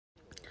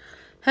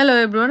Hello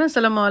everyone,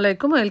 আসসালামু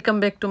আলাইকুম। Welcome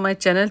back to my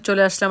channel.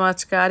 চলে আসলাম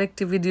আজকে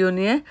আরেকটি ভিডিও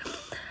নিয়ে।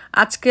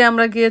 আজকে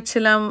আমরা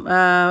গিয়েছিলাম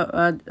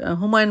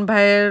হুমায়ুন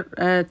ভাইয়ের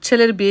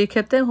ছেলের বিয়ে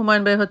খেতে।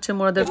 হুমায়ুন ভাই হচ্ছে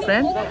মোরাদের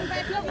ফ্রেন্ড।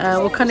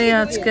 ওখানে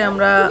আজকে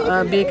আমরা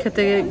বিয়ে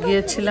খেতে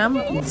গিয়েছিলাম,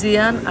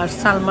 জিয়ান আর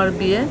সালমার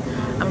বিয়ে।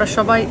 আমরা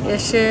সবাই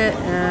এসে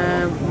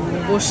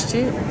বসছি,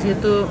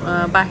 যেহেতু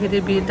বাহিরে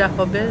বিয়েটা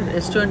হবে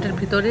রেস্টুরেন্টের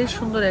ভিতরেই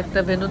সুন্দর একটা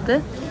ভেন্যুতে।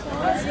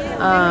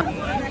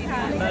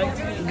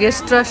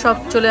 গেস্টরা সব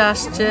চলে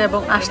আসছে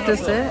এবং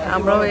আসতেছে,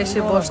 আমরাও এসে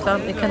বসলাম।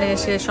 এখানে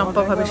এসে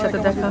শম্পা ভাবির সাথে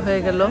দেখা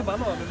হয়ে গেল,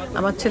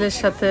 আমার ছেলের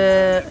সাথে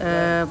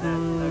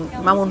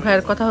মামুন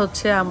ভাইয়ের কথা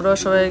হচ্ছে, আমরাও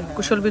সবাই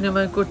কুশল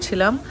বিনিময়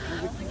করছিলাম।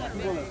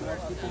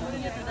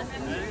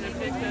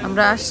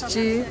 আমরা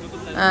আসছি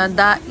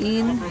the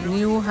in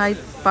new Hyde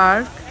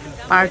Park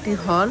party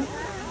হল।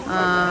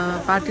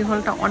 পার্টি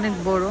হলটা অনেক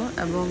বড়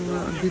এবং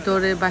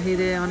ভিতরে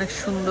বাহিরে অনেক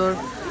সুন্দর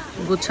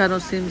গুছানো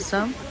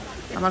সিমসাম।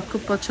 আমার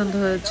খুব পছন্দ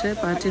হয়েছে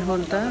পার্টি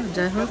হলটা।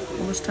 যাই হোক,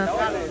 অনুষ্ঠান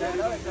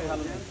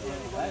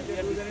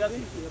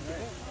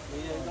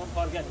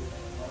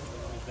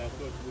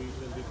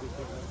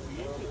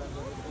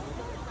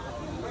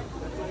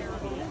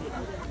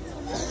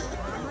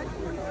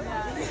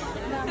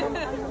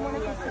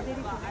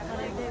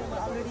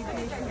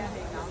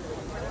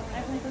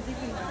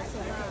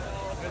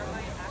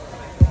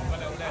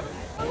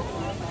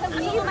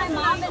Me, my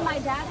mom, and my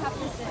dad have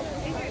to sit.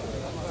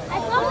 Oh my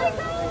god!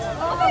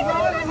 Oh my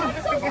god! I'm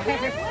so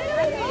scared!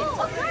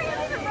 Oh, sorry,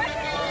 I didn't rush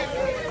it.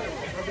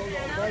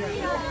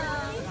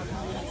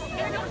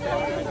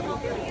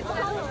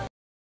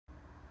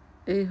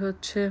 এই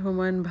হচ্ছে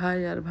হুমায়ুন ভাই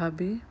আর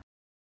ভাবি।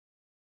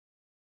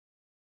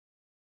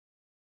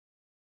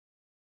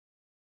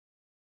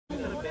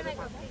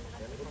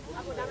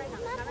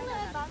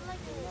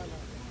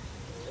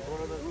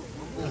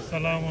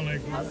 আসসালামু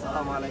আলাইকুম।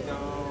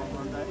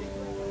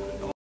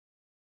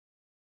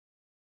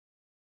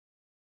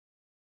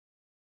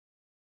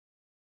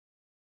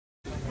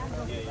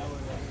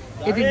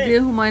 এদিক দিয়ে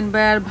হুমায়ুন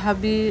ভাই আর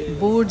ভাবি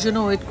বউর জন্য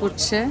ওয়েট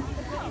করছে,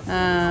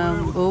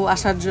 বউ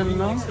আসার জন্য,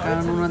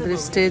 কারণ ওনাদের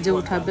স্টেজে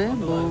উঠাবে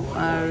বউ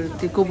আর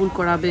কবুল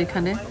করাবে।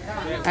 এখানে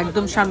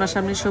একদম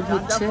সামনাসামনি সব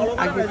হচ্ছে,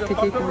 আগের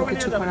থেকে কোনো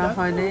কিছু করা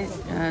হয়নি,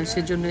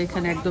 সেজন্য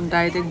এখানে একদম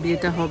ডাইরেক্ট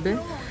বিয়েটা হবে।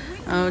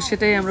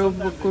 সেটাই আমরা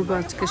উপভোগ করবো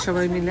আজকে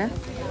সবাই মিলে।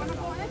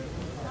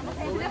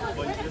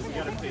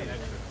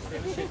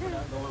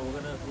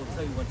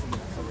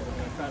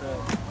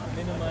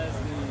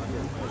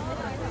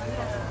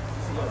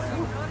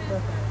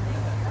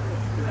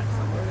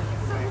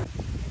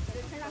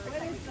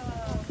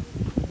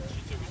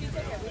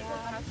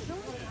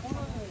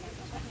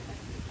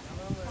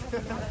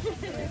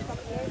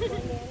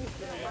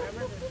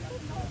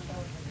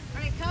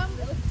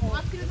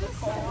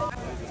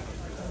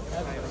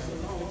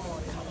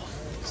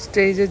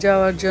 স্টেজে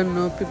যাওয়ার জন্য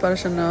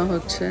প্রিপারেশন নেওয়া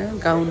হচ্ছে,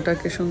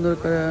 গাউনটাকে সুন্দর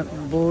করে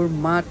বউর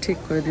মা ঠিক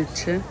করে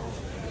দিচ্ছে।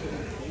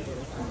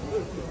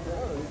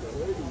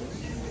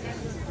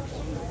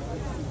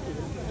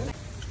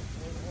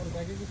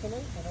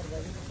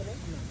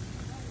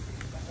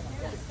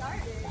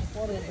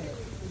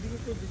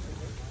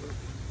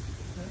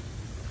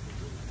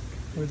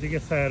 ওইদিকে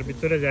ছায়ার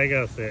ভিতরে জায়গা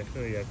আছে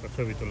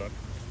ছবি তোলার।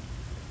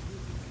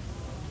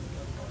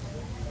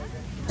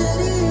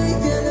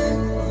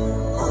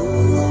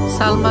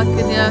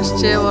 সালমাকে নিয়ে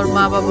আসছে ওর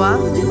মা বাবা,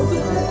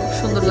 খুব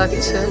সুন্দর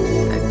লাগছে,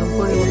 একদম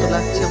পরিমতো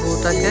লাগছে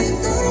বউটাকে।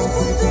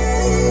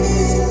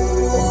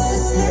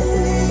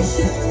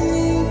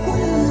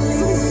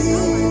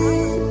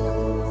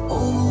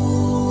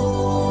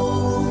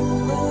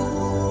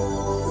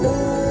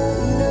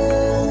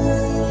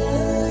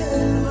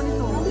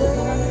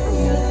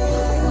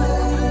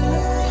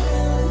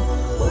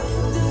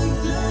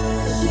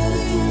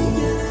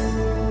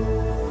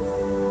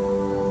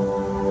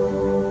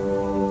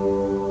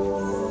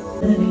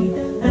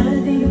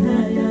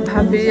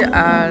 ভাবি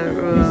আর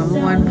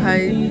হুমায়ুন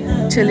ভাই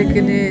ছেলেকে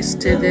নিয়ে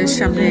স্টেজের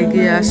সামনে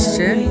এগিয়ে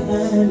আসছে,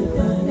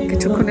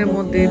 কিছুক্ষণের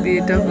মধ্যে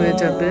বিয়েটা হয়ে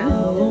যাবে।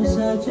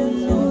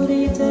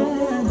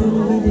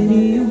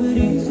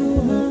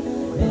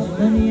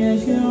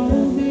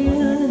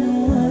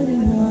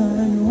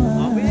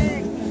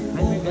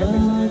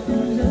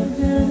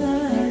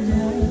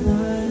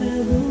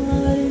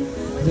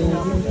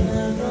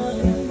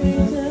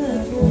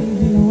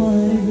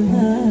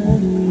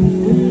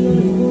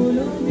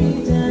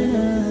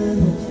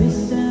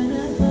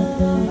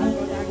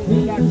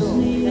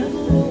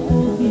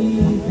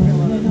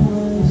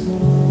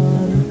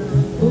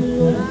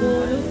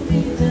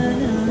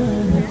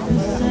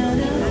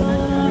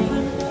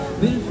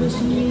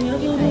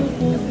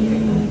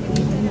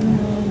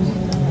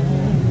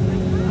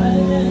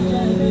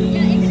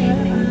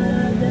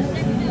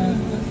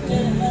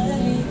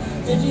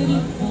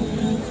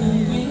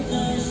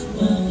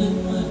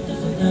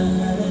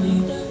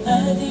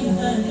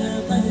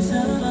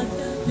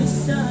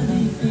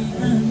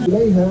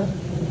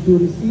 To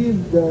receive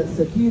the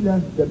sakina,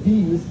 the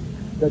peace,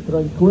 the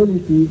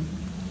tranquility.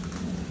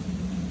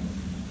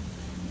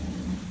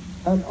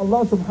 And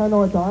Allah subhanahu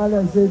wa ta'ala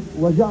said,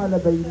 وَجَعَلَ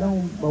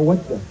بَيْنَهُمْ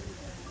مَوَدَّةً.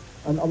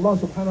 And Allah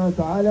subhanahu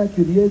wa ta'ala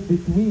create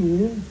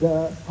between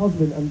the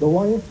husband and the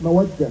wife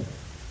mawaddah,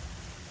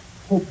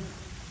 hub,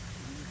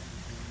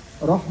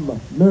 rahmah,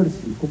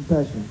 mercy,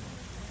 compassion.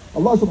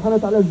 Allah subhanahu wa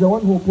ta'ala is the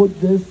one who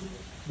put this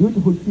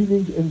beautiful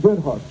feeling in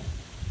their heart.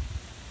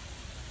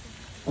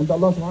 And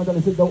Allah subhanahu wa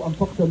ta'ala said, لو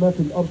أنفقت ما في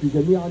الأرض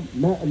جميعا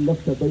ما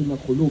ألفت بين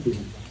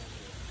قلوبهم.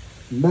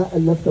 ما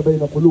ألفت بين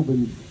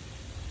قلوبهم.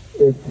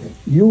 If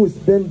you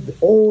spend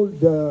all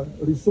the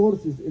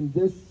resources in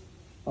this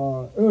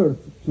earth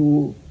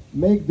to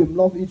make them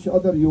love each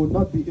other, you will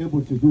not be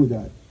able to do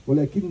that.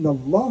 ولكن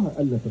الله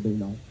ألف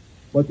بينهم.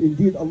 But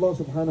indeed Allah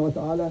subhanahu wa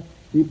ta'ala,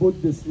 He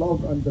put this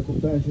love and the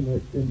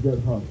compassion in their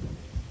heart.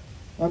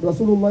 And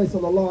Rasulullah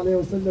sallallahu alayhi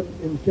wa sallam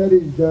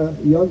encouraged the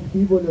young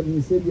people, and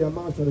he said, يا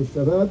معشر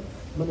الشباب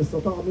من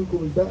استطاع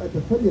منكم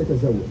الباءة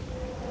فليتزوج.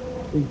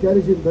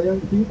 Encouraging the young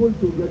people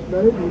to get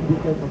married when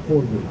they can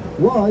afford it.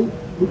 Why?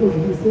 Because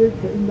he said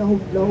فإنهم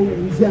لو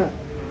وجاء.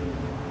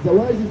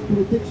 زواج is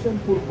protection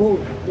for both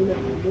men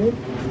and women,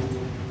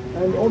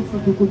 and also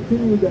to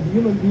continue the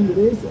human being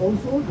race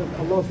also, that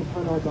Allah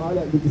subhanahu wa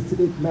ta'ala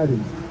legislate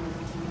marriage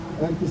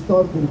and to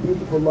start a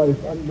beautiful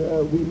life. And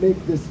we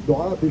make this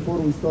dua before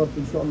we start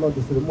inshallah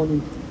the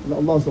ceremony. And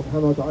Allah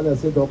subhanahu wa ta'ala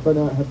said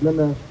ربنا هب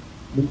لنا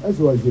من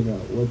أزواجنا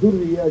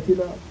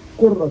وذرياتنا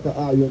قرة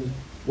أعين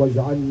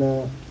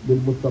واجعلنا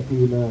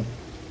للمتقين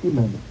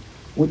إماما.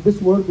 With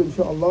this word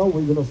inshallah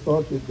we're going to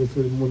start the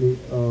ceremony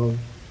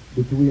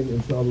between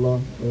inshallah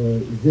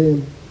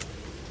Zian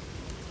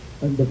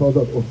and the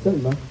father of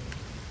Salma.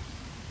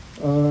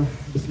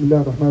 بسم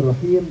الله الرحمن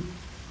الرحيم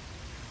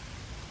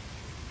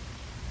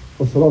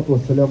والصلاة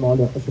والسلام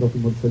على أشرف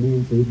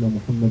المرسلين سيدنا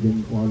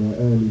محمد وعلى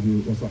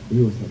آله وصحبه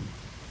وسلم.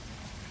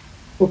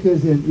 Okay,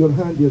 Zian, your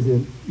hand, yes,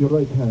 Zian, your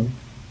right hand,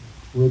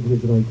 with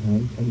his right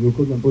hand, and you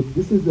couldn't put,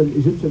 this is an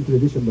Egyptian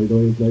tradition by the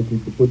way, like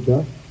to put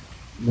the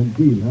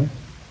mandil, huh?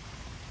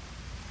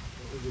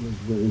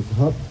 It's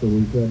hot, so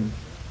we can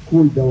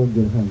cool down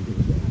your hand.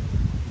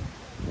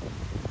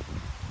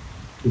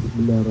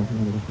 Bismillah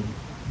ar-Rahman ar-Rahim.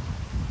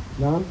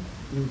 Now,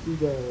 you see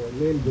the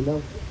nail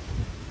below?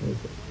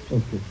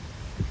 Okay.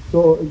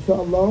 So,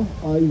 inshallah,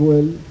 I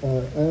will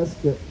ask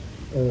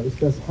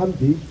Ustaz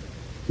Hamdi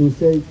to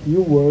say a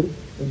few words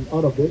in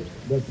Arabic.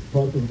 That's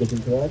part of the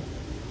contract.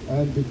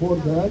 And before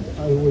that,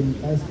 I will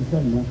ask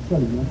Salma,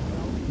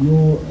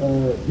 you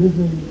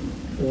giving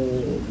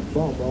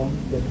Baba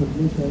the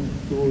permission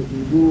to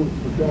do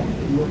the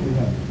your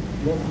behalf.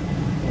 Yes?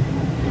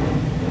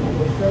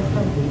 Ustaz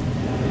Hamdi,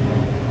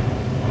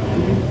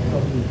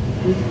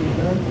 this is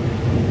that.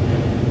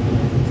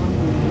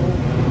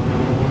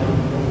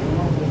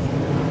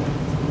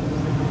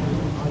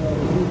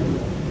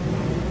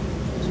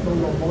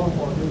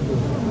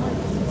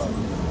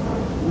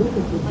 Look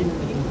at the thing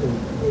that he said,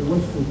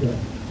 وَوَجْتُكَ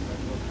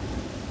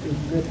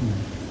ابنتي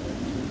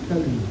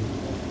كلمة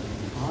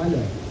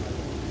على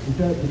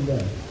كتاب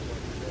الله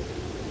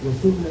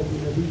وسنة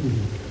نبيه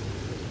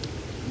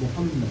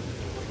محمد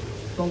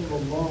صلى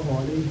الله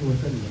عليه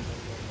وسلم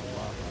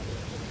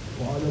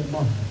وعلى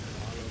المهر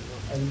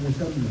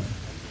المسمى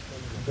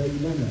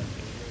بيننا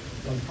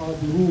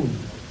والحاضرون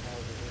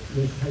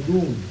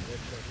يشهدون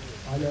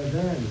على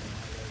ذلك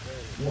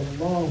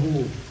والله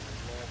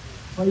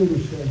خير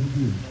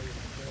الشاهدين.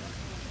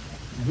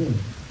 Good.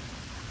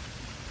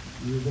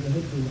 You're going to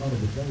hit me in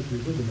Arabic, right?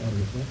 You're good in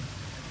Arabic, right?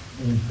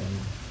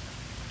 Inshallah.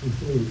 We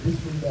say,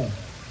 Bismillah,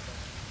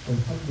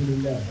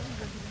 Alhamdulillah,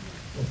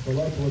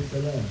 والصلاة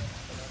والسلام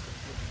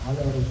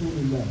على رسول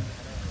الله.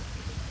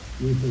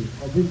 We say,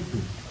 قبلت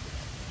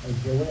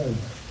الزواج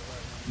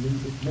من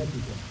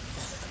ابنتك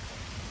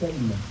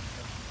سلمى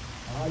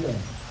على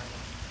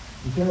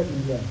كتاب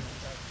الله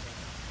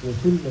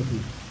وسنة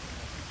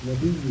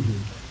نبيه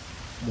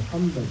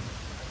محمد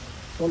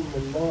صلى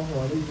الله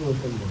عليه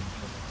وسلم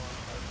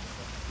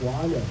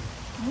وعلى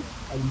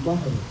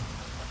المهر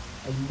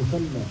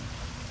المسمى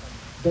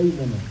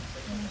بيننا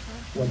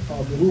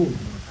والحاضرون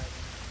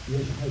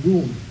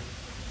يشهدون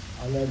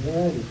على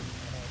ذلك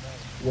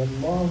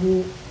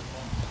والله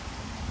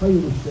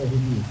خير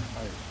الشاهدين.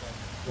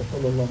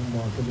 وصلى الله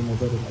وسلم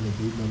وبارك على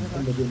سيدنا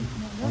محمد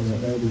وعلى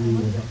آله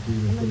وصحبه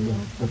وسلم.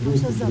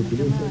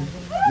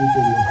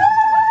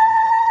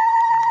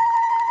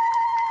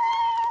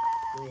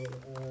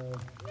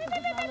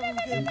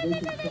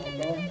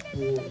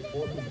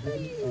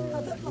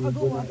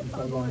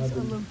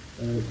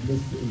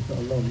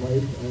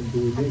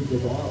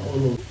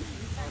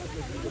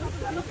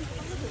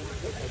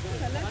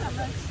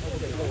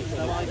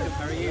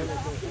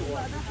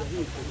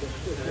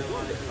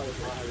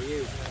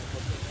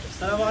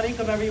 Assalamu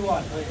alaikum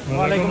everyone.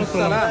 Wa alaikum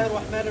assalam.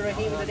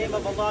 In the name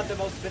of Allah, the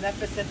most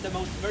beneficent, the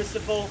most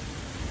merciful.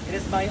 It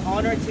is my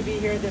honor to be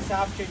here this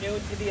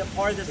afternoon, to be a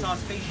part of this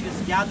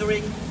auspicious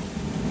gathering.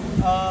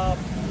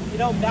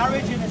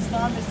 Marriage in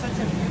Islam is such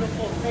a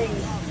beautiful thing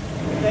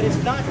that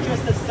it's not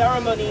just a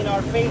ceremony in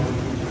our faith.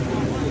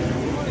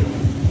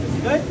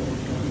 It's good?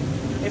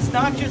 It's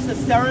not just a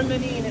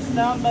ceremony in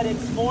Islam, but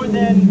it's more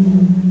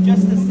than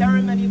just a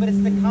ceremony, but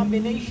it's the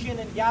combination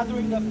and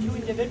gathering of two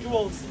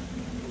individuals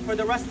for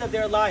the rest of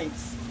their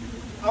lives.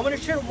 I want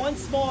to share one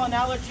small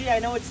analogy. I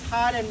know it's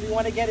hot and we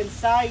want to get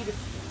inside.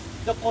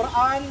 The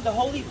Quran, the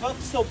holy book,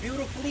 so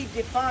beautifully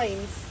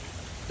defines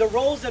the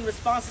roles and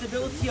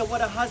responsibility of what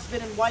a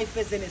husband and wife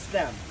is in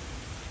Islam.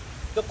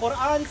 The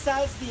Quran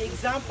says the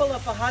example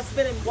of a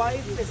husband and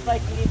wife is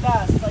like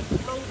libas, like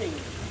clothing,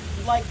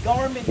 like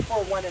garment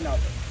for one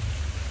another.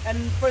 And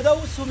for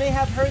those who may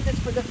have heard this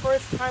for the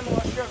first time,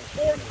 I'll share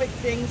 4 quick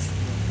things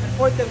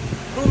for the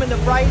groom and the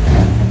bride,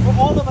 and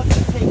for all of us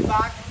to take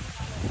back.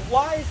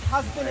 Why is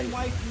husband and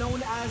wife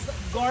known as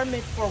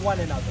garment for one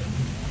another?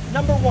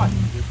 Number 1,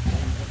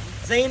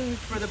 Zian,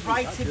 for the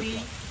bride-to-be,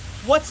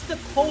 what's the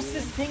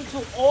closest thing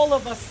to all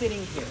of us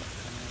sitting here?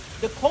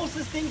 The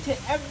closest thing to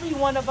every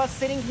one of us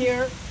sitting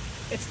here,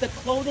 it's the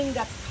clothing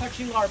that's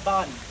touching our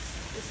bodies.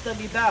 It's the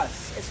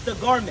libas, it's the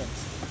garment.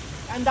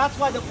 And that's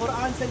why the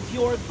Quran says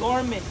you're a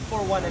garment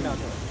for one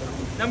another.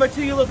 Number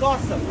 2, you look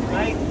awesome,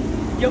 right?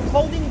 Your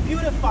clothing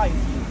beautifies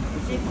you.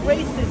 It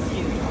graces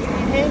you. It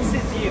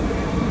enhances you.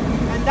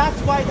 And that's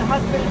why the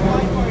husband and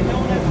wife are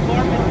known as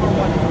garment for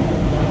one another.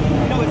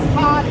 You know, it's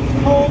hot, it's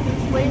cold,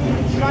 it's raining,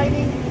 it's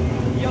shining.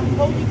 Your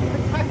clothing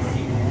protects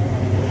you.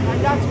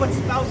 And that's what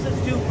spouses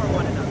do for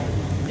one another.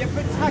 They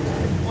protect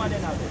one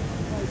another.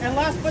 And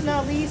last but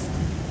not least,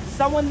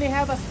 someone may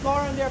have a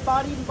scar on their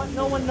body, but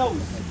no one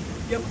knows.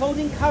 Your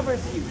clothing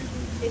covers you.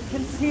 It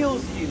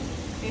conceals you.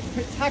 It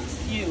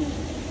protects you.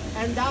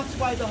 And that's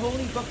why the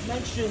Holy Book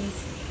mentions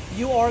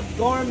you are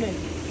garment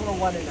for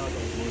one another.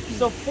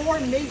 So 4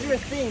 major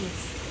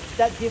things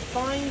that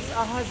defines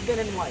a husband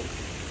and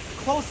wife.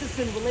 Closest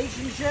in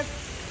relationship,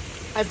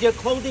 as your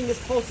clothing is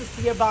closest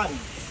to your bodies.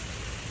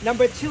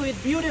 Number 2, it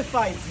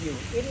beautifies you.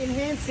 It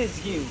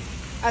enhances you,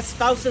 as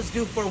spouses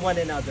do for one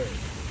another.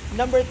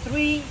 Number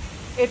 3,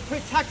 it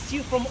protects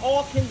you from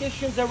all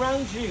conditions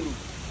around you.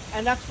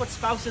 And that's what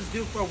spouses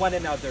do for one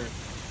another.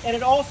 And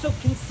it also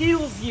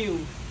conceals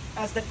you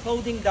as the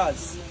clothing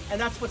does. And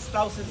that's what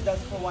spouses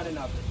does for one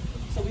another.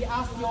 So we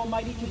ask the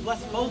Almighty to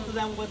bless both of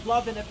them with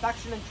love and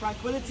affection and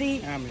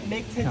tranquility. Amen.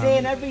 Make today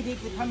and every day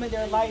to come in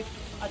their life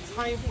a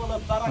time full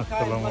of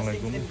barakah and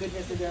blessings and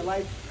goodness in their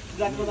life.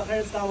 Jazakumullah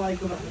khair. Assalamu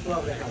alaikum wa rahmatullahi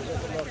wa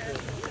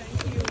barakatuh.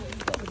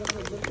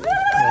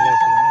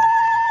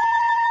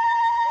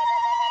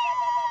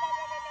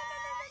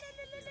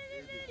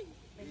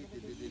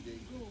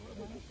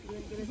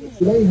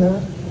 إليها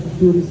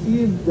to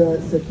receive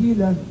the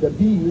sakina, the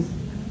peace,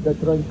 the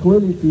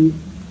tranquility.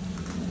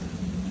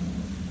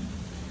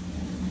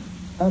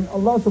 And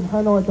Allah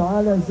subhanahu wa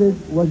ta'ala said,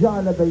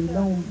 وَجَعَلَ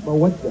بَيْنَهُمْ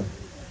مَوَدَّةً.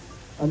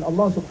 And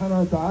Allah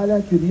subhanahu wa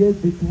ta'ala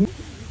create between.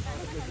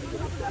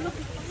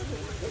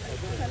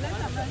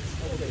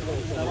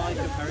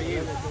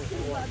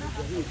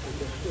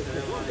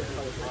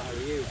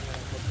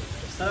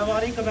 Assalamu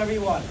alaikum,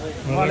 everyone.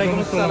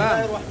 Walaikum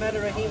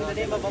assalam. In the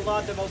name of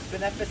Allah, the most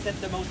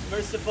beneficent, the most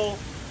merciful.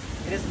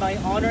 It is my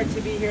honor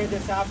to be here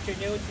this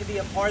afternoon, to be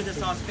a part of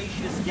this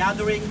auspicious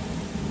gathering.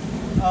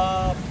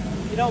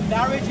 You know,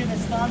 marriage in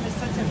Islam is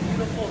such a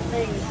beautiful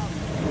thing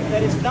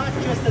that it's not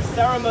just a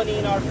ceremony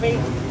in our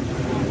faith.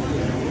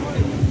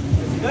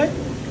 It's good?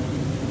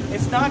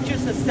 It's not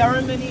just a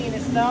ceremony in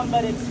Islam,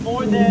 but it's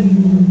more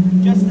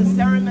than just a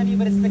ceremony,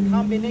 but it's the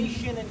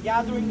combination and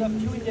gathering of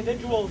 2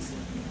 individuals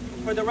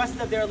for the rest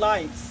of their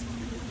lives.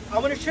 I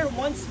want to share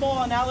one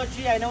small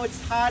analogy. I know it's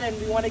hot and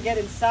we want to get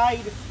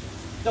inside.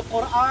 The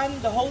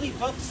Quran, the holy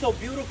book, so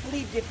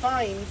beautifully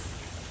defines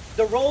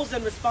the roles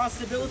and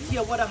responsibility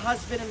of what a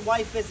husband and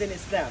wife is in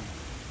Islam.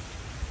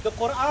 The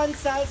Quran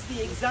says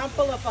the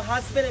example of a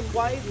husband and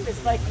wife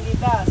is like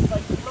libas,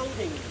 like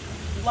clothing,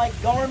 like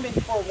garment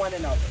for one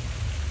another.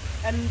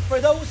 And for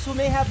those who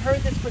may have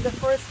heard this for the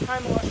first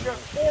time, I'll share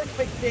 4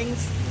 quick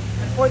things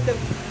for the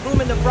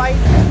groom and the bride,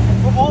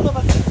 and for all of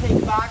us to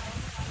take back.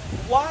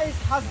 Why is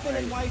husband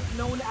and wife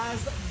known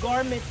as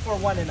garment for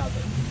one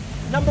another?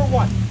 Number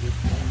 1,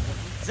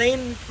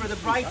 Zian, for the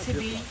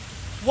bride-to-be,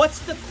 what's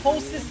the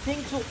closest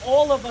thing to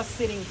all of us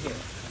sitting here?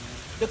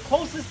 The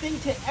closest thing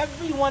to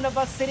every one of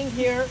us sitting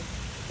here,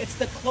 it's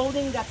the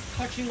clothing that's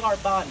touching our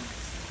bodies.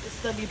 It's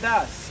the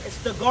libas, it's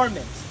the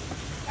garment.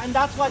 And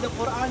that's why the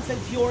Quran says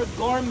you're a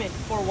garment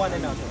for one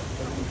another.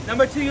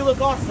 Number 2, you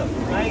look awesome,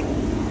 right?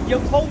 Your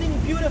clothing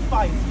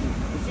beautifies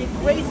you. It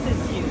graces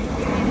you.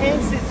 It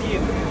enhances you.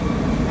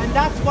 And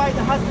that's why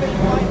the husband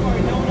and wife are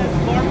known as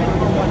garment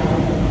for one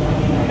another.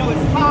 You know,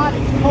 it's hot,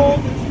 it's cold,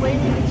 it's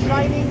raining, it's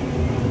shining.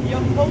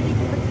 Your clothing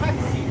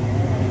protects you.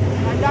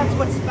 And that's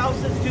what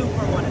spouses do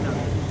for one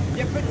another.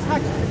 They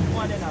protect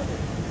one another.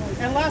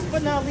 And last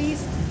but not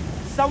least,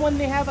 someone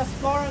may have a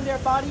scar on their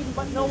body,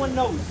 but no one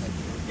knows.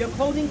 Your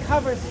clothing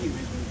covers you.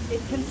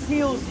 It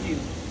conceals you.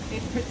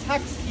 It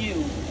protects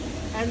you.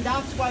 And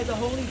that's why the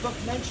Holy Book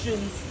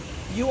mentions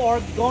you are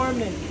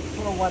garment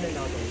for one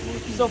another.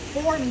 So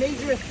 4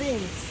 major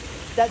things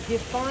that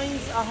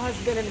defines a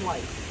husband and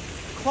wife.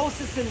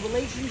 Closest in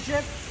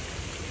relationship,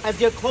 as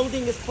your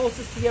clothing is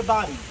closest to your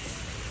bodies.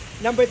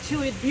 Number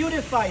 2, it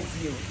beautifies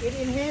you. It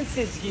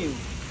enhances you,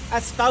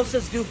 as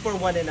spouses do for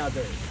one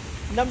another.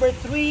 Number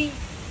 3,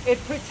 it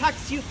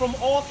protects you from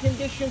all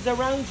conditions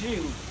around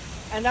you.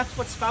 And that's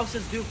what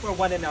spouses do for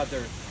one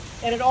another.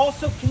 And it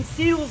also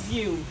conceals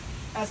you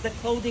as the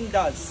clothing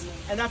does.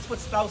 And that's what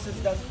spouses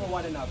does for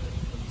one another.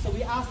 So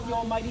we ask the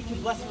Almighty to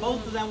bless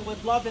both of them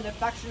with love and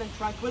affection and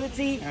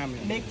tranquility.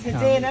 Amen. Make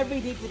today and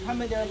every day to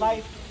come in their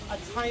life a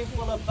time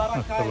full of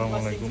barakah and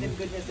blessings and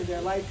goodness in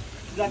their life.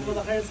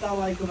 Jazakumullah khair.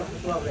 Assalamu alaikum wa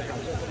rahmatullahi wa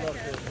barakatuh.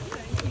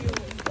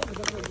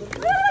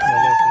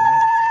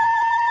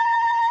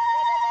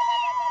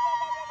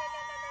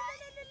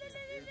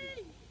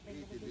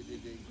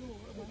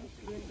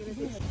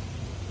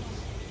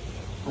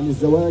 عن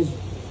الزواج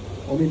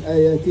ومن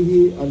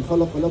آياته أن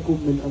خلق لكم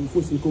من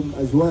أنفسكم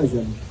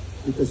أزواجا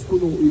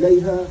لتسكنوا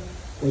إليها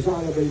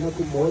وجعل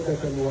بينكم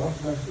مودة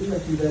ورحمة إن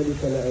في ذلك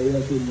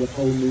لآيات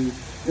لقوم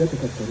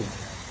يتفكرون.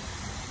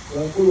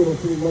 ويقول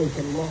رسول الله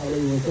صلى الله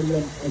عليه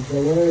وسلم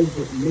الزواج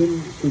من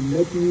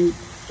سنتي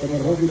فمن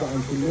رغب عن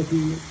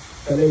سنتي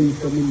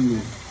فليس مني.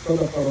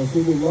 صدق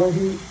رسول الله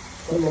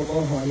صلى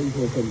الله عليه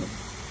وسلم.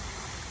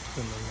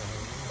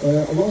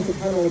 Allah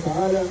subhanahu wa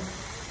ta'ala,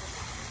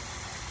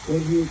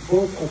 when he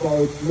spoke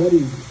about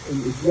marriage in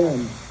Islam,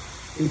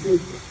 he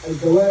says,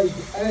 الزواج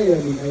آية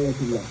من آيات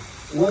الله.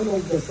 One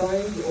of the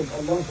signs of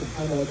Allah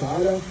subhanahu wa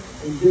ta'ala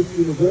in this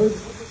universe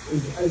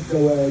is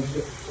الزواج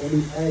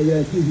ومن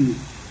آياته.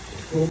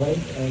 So, and may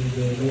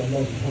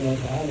Allah subhanahu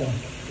wa ta'ala,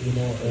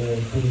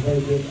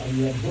 provided أن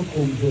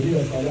يرزقكم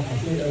ذرية صالحة.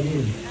 Say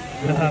Ameen.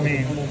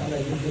 آمين.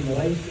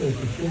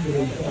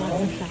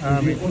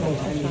 آمين.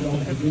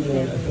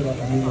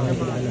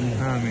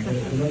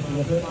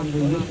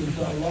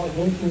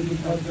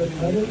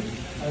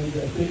 And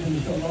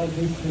taking inshallah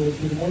this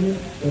ceremony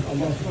that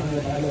Allah subhanahu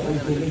wa ta'ala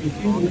also make it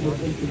easy for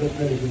them to get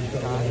married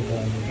inshallah.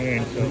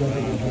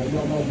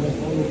 Allah bless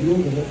all of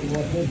you.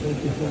 Thank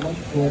you so much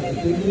for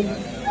attending.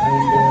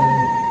 And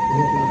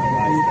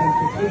you can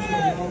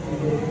prepare now for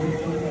the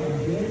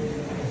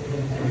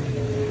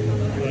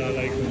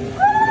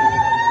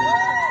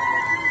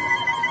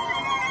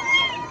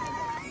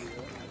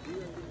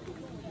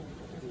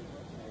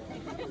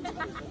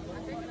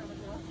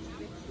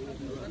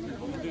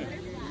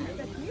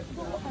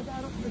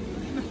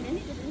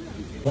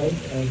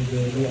and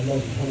may Allah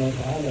subhanahu wa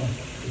ta'ala,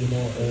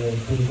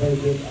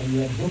 provided أن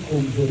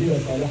يرزقهم ذرية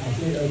صالحة.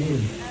 Say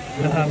Ameen.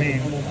 آمين.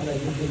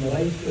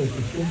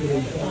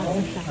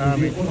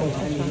 آمين.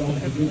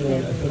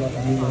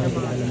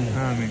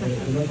 آمين.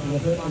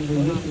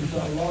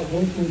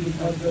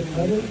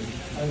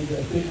 And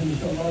taking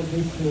inshallah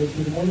this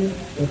ceremony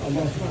that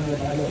Allah subhanahu wa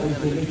ta'ala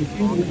also make it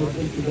easy for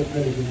them to get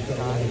married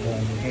inshallah.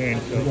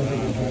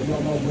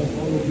 Allah bless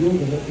all of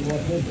you.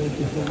 Thank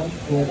you so much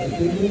for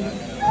attending.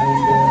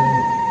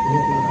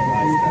 And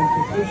you can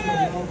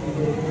prepare now for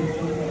the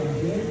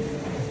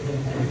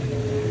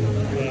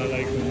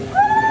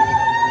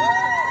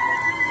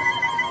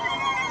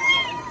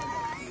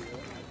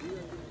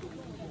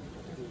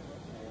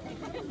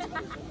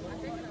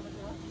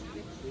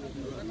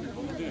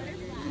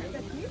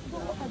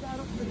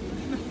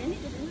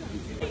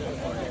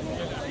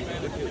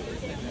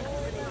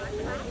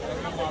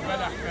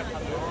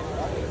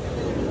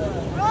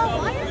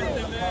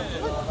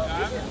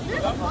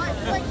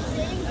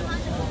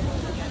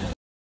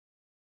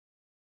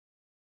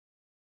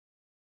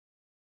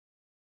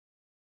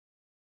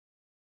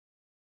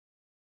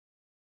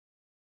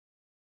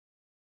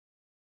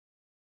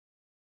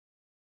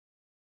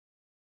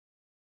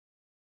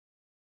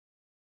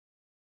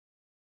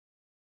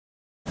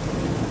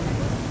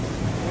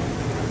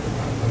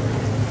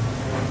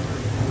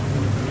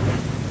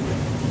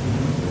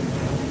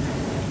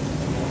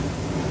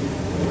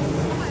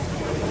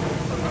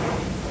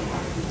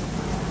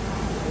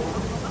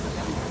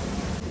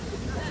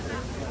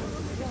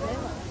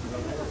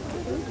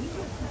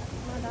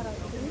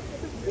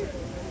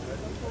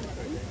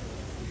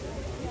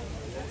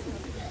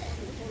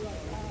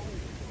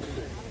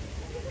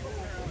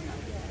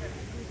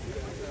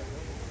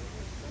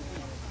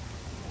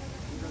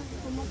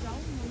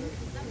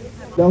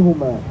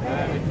لهما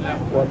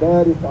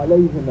وبارك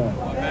عليهما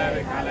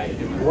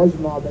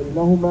واجمع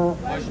بينهما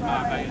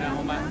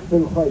في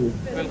الخير.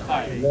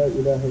 لا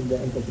إله إلا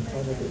أنت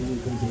سبحانك إني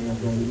كنت من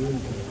الظالمين.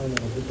 سبحان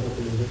ربك رب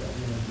العزة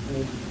عما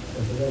يصفون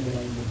وسلام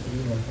على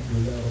المرسلين والحمد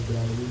لله رب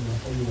العالمين. لا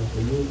حول ولا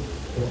قوة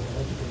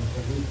برحمتك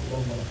نستغيث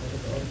اللهم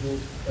رحمتك أرجو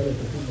فلا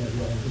تكلنا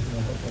إلى أنفسنا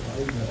طرفة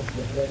عين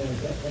وأصلح لنا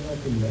شأننا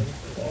كله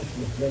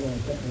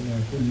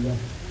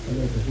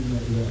فلا تكلنا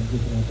إلى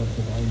أنفسنا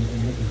طرفة عين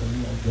إنك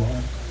سميع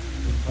الدعاء.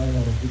 سبحان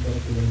ربك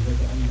رب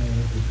العزة عما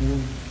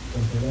يصفون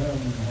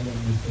وسلام على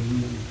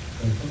المرسلين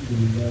والحمد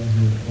لله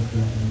رب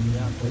العالمين.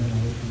 السلام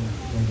عليكم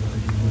ورحمة الله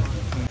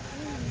وبركاته.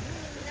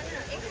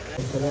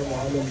 والسلام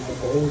على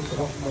المبعوث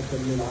رحمة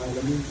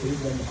للعالمين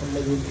سيدنا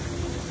محمد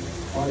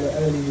وعلى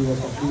آله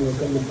وصحبه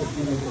وسلم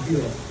تسليما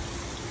كثيرا.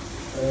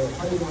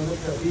 قبل ما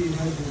نبدأ في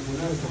هذه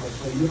المناسبة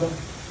الطيبة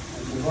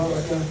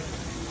المباركة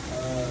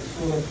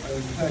سورة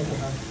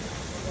الفاتحة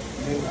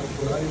من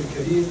القرآن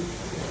الكريم.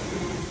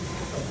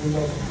 يقول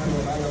الله سبحانه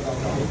وتعالى بعد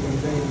أعوذ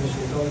بالله من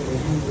الشيطان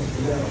الرجيم. بسم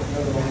الله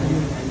الرحمن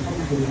الرحيم.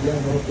 الحمد لله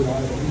رب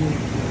العالمين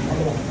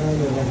الرحمن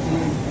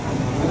الرحيم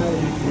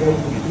مالك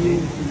يوم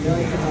الدين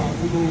إياك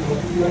نعبد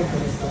وإياك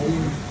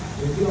نستعين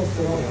اهدنا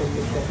الصراط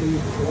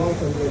المستقيم صراط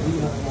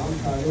الذين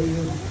أنعمت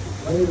عليهم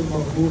غير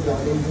المغضوب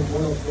عليهم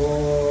ولا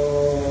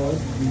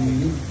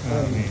الضالين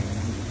آمين.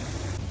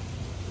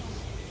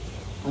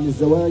 عن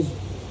الزواج: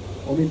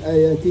 ومن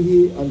آياته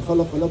أن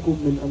خلق لكم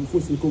من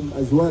أنفسكم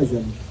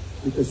أزواجا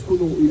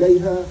لتسكنوا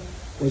إليها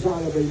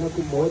وجعل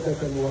بينكم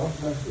مودة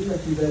ورحمة إن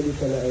في ذلك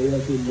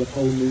لآيات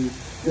لقوم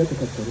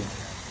يتفكرون.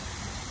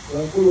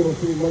 ويقول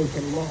رسول الله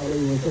صلى الله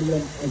عليه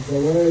وسلم: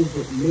 الزواج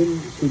من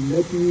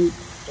سنتي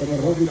فمن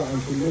رغب عن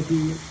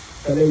سنتي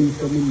فليس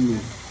مني.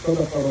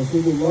 صدق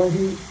رسول الله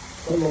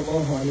صلى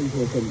الله عليه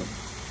وسلم.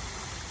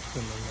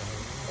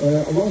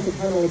 Allah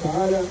subhanahu wa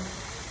ta'ala,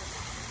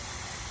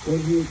 when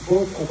he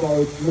spoke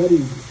about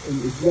marriage in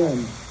Islam,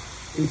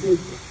 he said,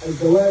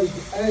 الزواج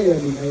آية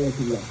من آيات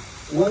الله.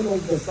 One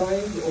of the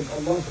signs of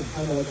Allah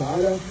subhanahu wa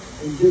ta'ala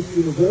in this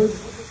universe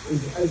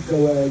is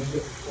الزواج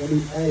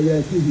ومن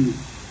آياته.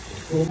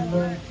 ثم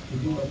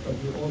يجب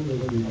التفريقون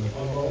لغيرهم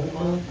اللهم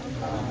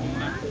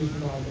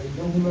اجمع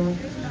بينهما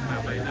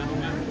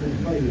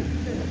بالخير.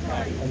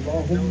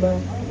 اللهم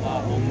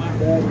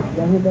بارك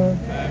لهما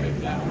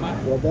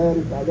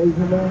وبارك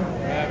عليهما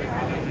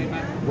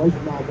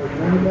واجمع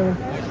بينهما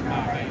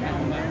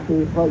في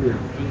خير.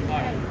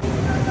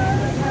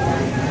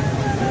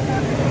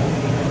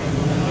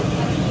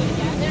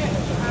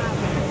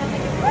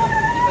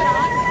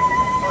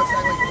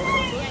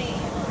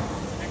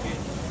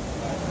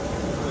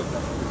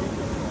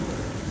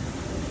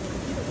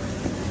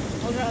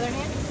 Hold your other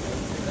hand.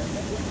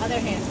 Other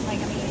hand.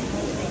 Like, I mean,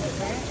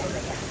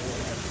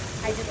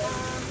 I just.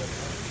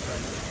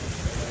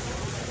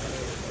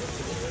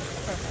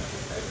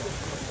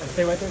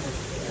 Stay right there. Just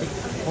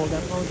hold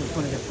that pose. Just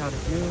want to get proud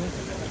of you.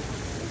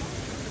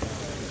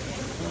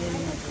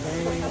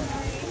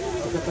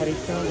 Look up at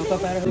each other. Look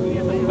up at her. You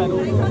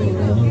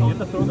have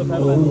to throw the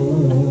pedal in.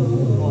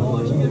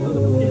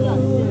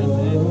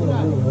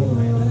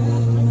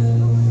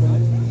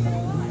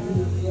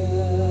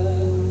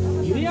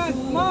 Zian,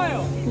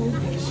 smile!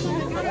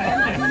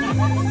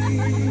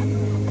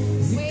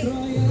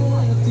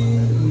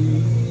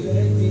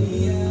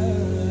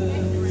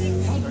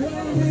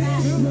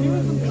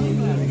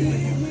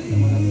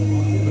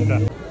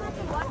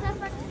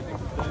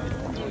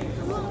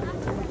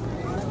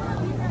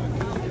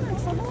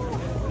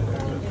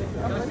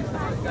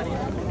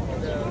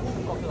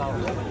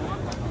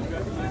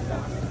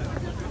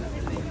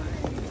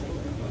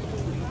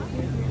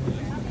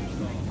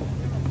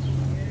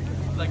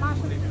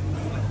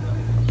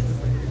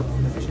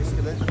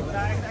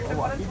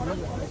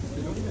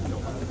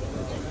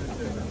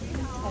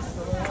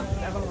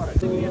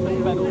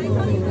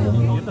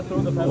 You have to throw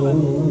the pedal in.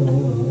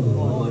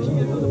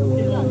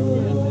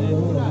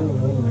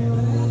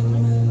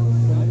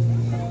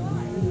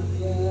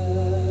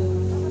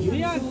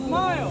 Zian,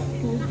 smile!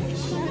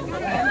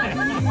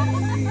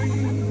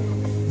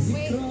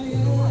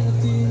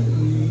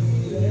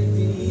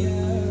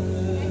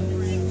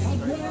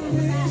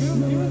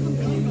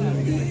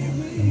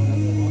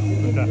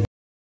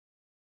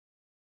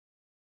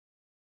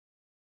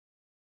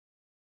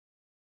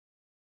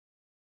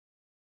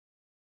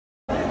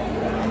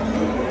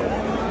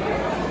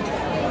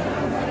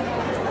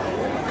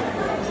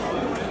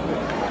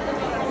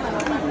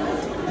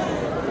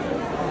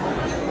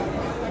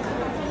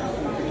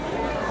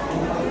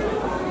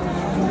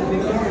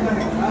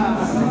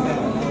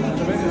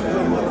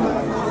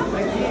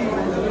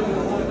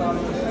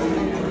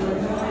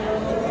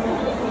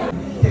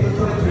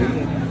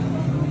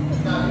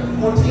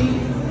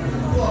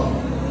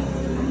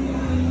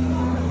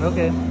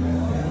 Okay.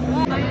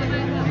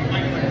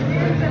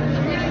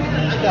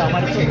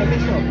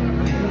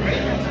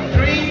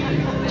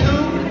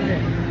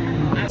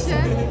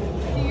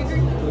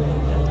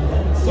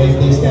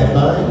 Please stand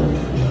by.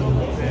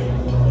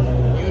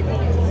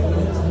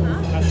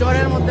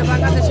 জ্বরের মধ্যে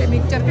বাংলাদেশে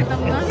mixture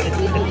খেতাম না,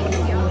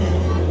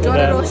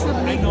 জ্বরের ওষুধ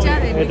mixture.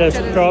 এটা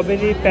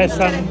strawberry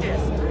passion,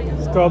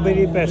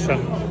 strawberry passion.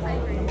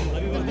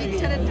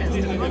 মিক্সচারের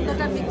test,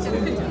 অন্যটা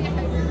মিক্সচারের test.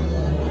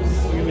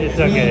 It's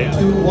okay.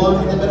 2, 1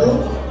 in the middle.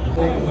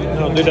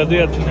 No, do that.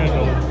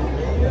 No.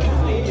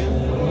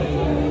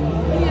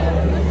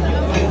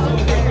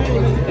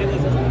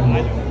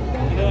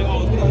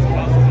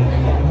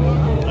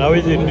 How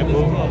is it,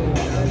 people?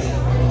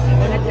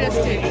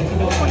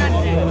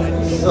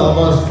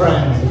 Salma's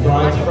friends,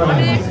 bride's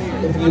friends.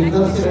 If you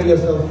consider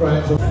yourself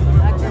friends.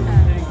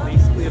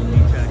 Basically a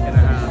paycheck and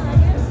a half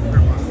per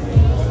month.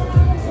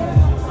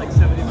 Like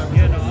 75.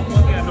 Yeah, no, I'm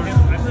looking at I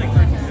feel like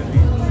 1350.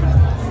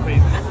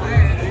 Crazy.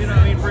 You know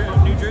what I mean? For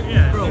New Jersey,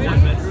 yeah. For a one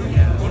bedroom?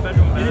 Yeah. One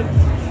bedroom.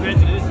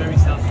 Granted, it is very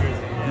South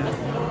Jersey. Yeah.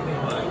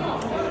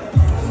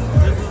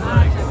 But this is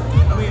like,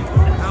 I mean,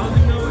 the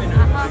housing though in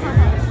our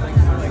area is like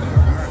sort of like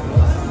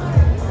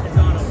it's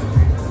on over.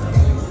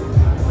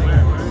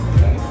 Where?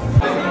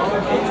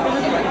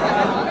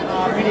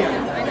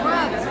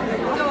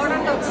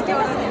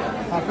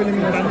 Film.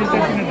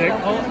 Transition deck.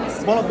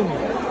 বলো তুমি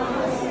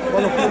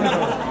Hello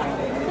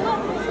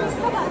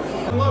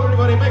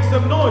everybody, make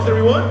some noise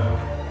everyone.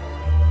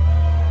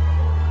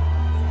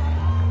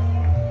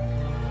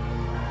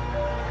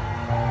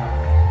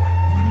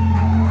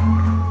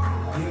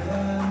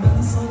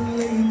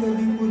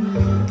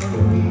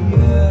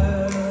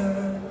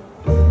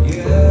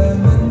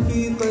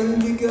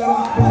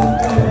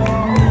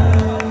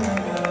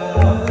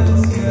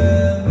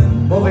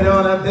 Moving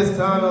on, at this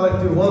time I'd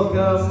like to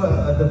welcome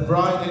the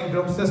bride and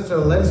groom sister.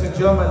 Ladies and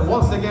gentlemen,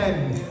 once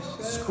again,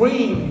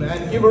 scream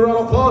and give a round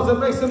of applause and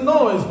make some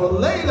noise for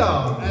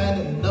Layla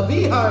and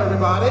Nabiha,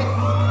 everybody.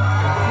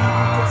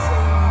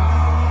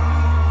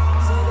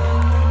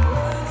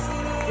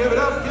 Give it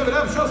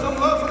up, show some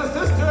love for the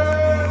sister.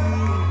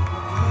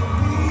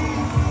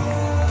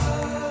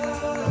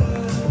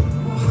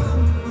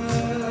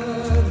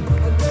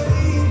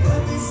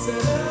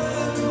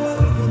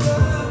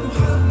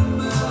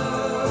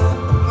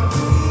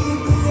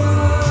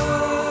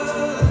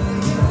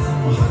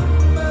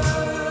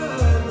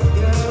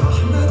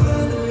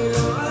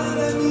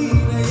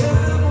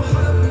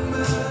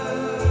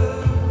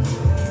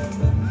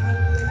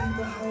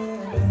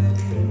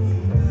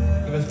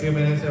 Few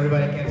minutes,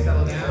 everybody can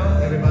settle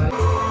down. Everybody.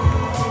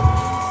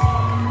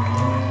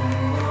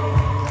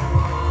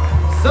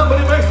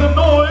 Somebody make some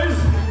noise.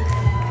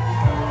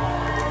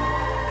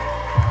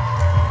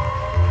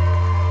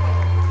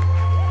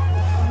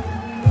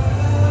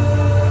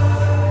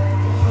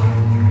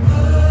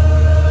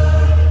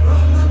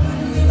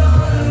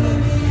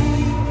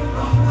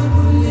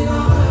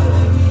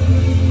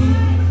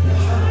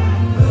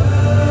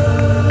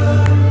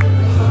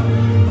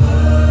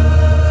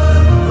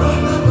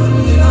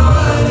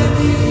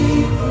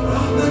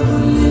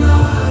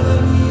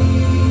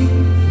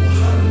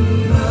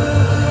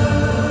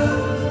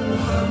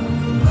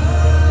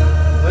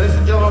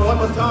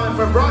 Time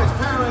for bride's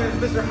parents,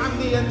 Mr.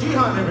 Hamdi and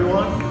Zian,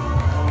 everyone.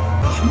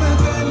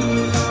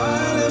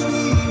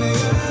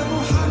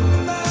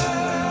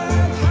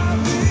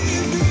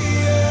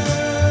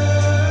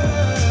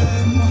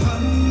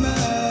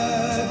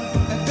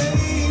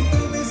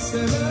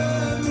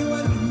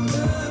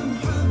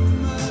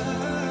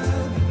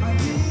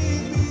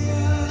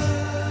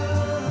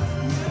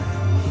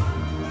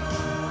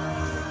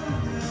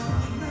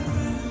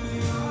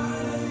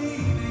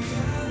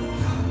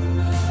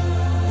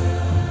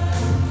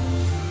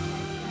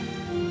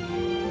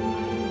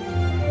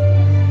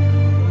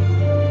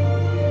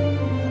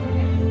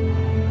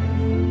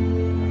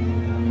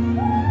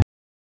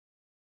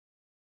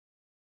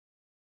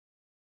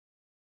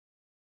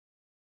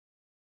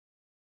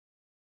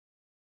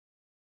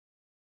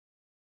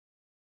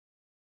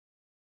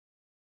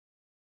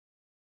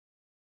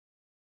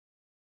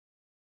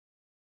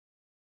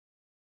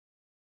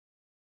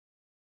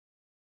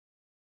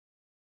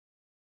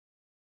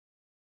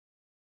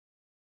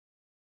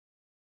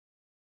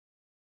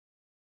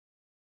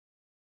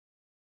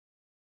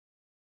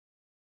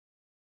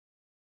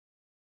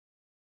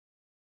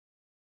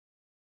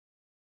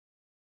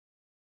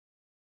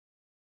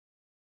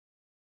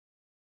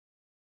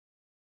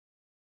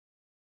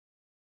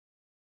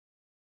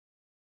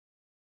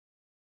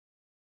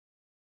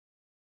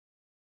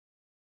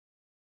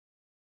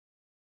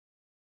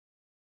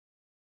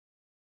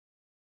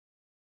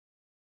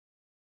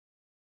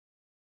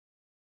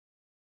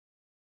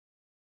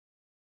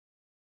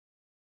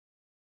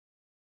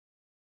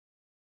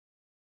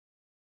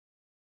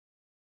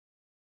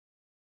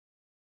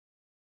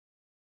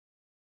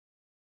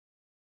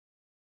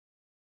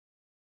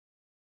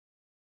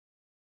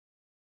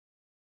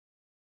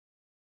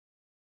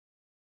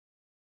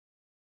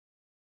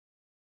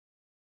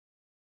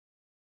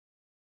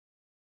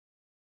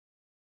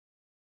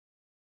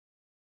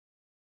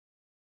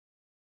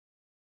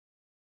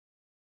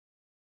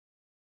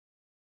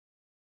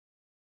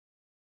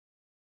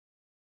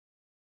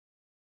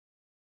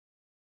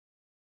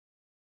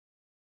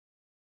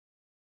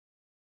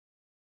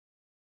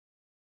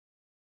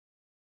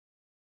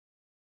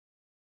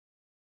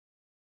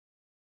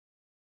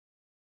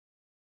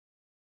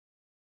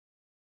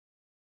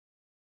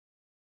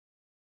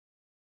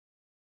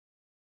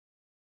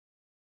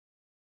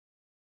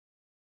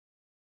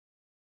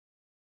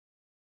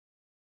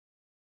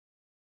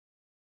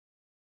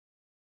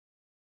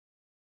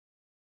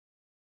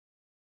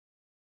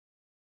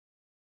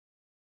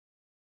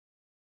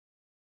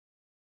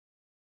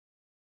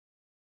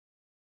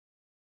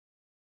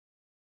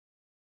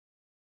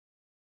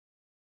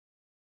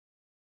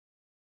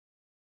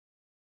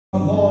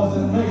 Applause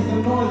and make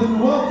some noise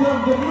and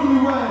welcome the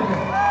newlywed,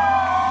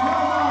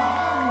 Salma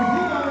and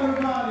Zian,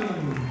 everybody.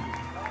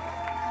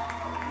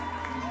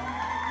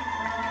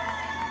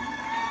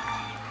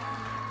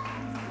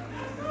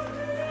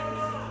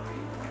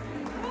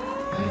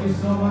 Thank you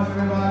so much,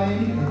 everybody.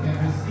 You can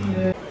be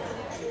seated.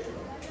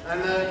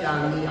 أنا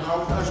يعني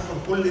عاوز أشكر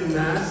كل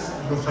الناس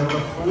اللي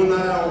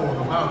شرفونا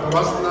ورفعتوا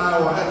راسنا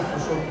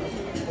وألف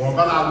شكر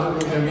وعقبال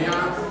عندكم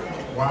جميعا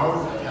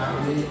وعاوز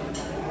يعني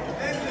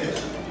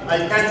I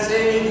can't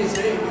say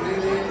anything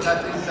really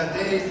that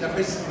is the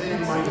best day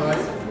in my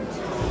life.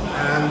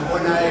 And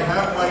when I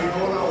have my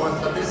daughter was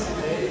the best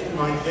day,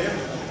 my gift,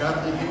 God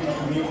gave it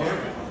to me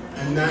gift.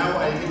 And now I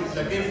give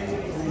the gift to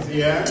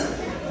Zian.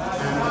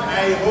 And I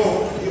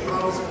hope he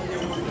promised me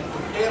to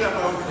care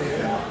about her.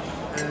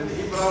 And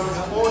he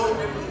promised all of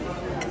it.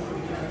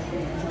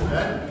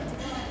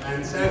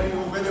 And thank you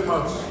very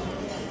much.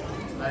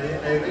 I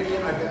really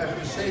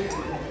appreciate it.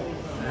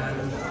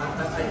 And I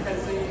can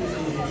say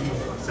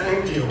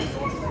thank you.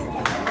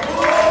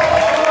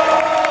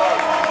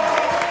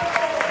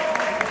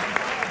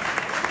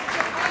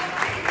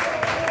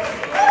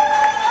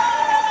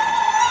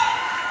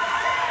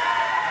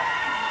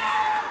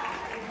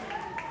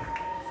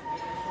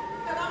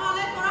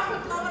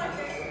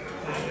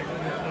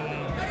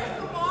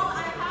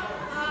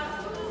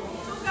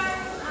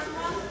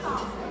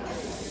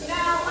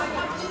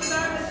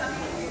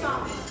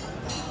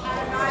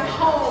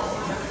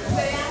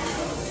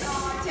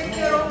 Take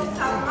care of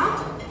Salma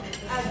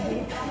as we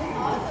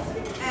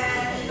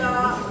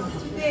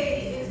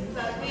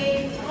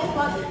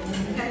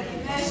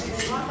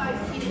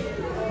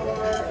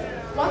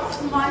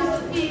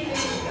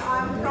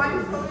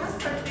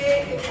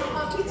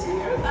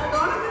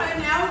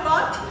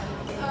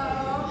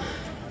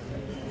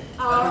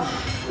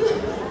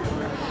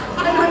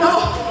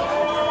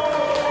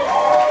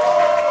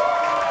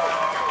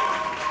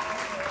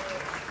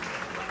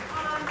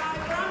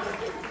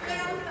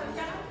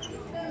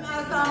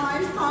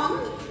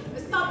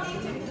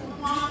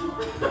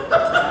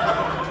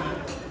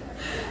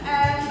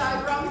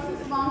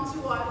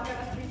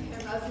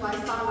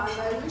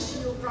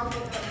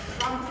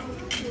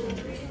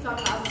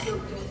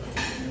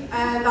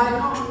And I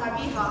know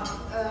Nabiha,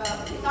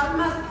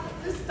 Salma's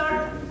sister,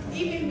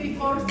 even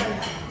before Zian.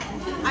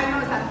 I know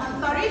that.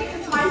 Ansarif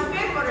is my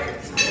favorite.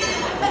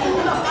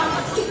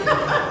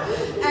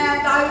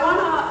 And I want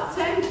to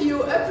thank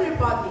you,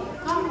 everybody,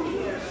 come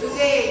here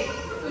today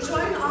to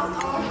join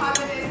us, our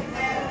happiness,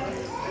 and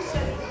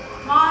especially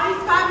my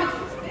family.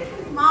 This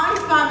is my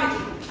family.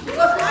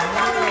 Because my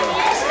family is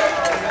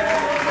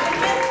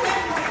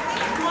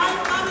my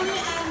family,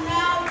 and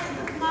now this is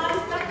my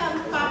second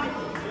family.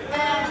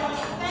 And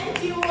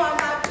thank you, and I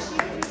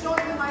appreciate you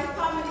joining my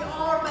family,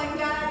 all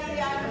Bangali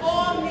and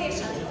all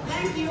nations.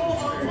 Thank you,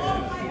 all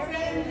my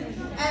friends,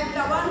 and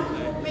the one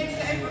who makes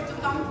the effort to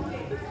come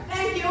today.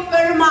 Thank you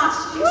very much.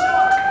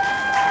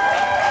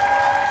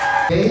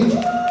 Stage.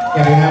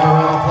 Can we have a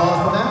round of applause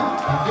for them?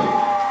 Thank you.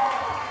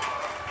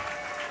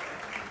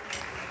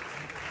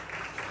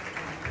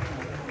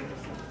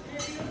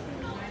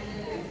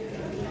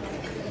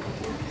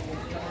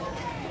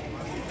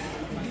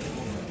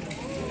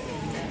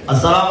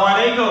 Assalamu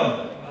alaikum.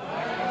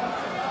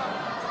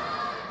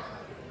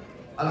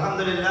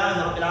 Alhamdulillah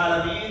Rabbil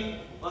Alameen.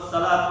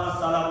 Wassalatu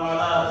wassalamu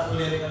ala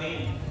Rasulil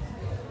Kareem.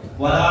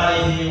 Wa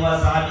alihi wa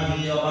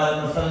sahbihi wa barik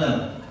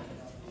wasallam.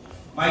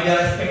 My dear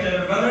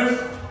respected brothers,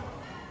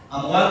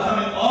 I'm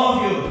welcoming all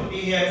of you to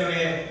be here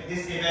today,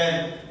 this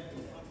evening,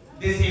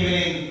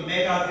 to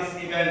make our this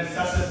event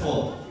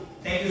successful.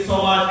 Thank you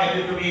so much,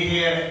 happy to be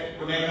here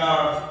to make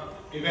our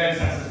event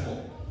successful.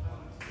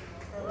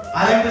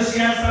 I'd like to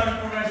share some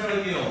information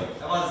with you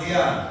about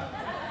Zian.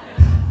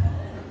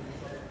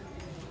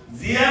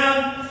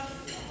 Zian,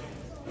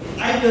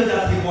 I feel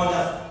that he wants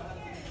us,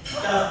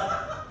 just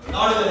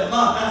not even a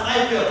month, that's I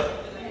feel.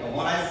 But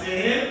when I see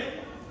him,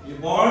 he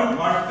born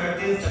March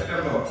 13,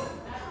 September.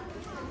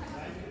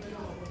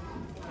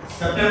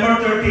 September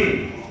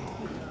 13,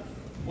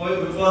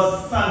 which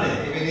was Sunday,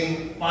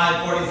 evening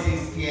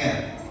 5:46 p.m.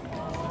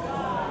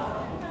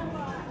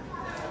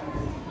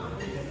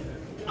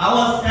 I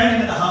was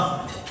standing in the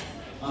house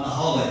on the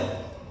hallway.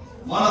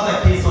 One of the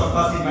kids was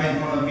passing by in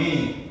front of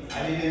me. I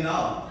didn't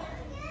know.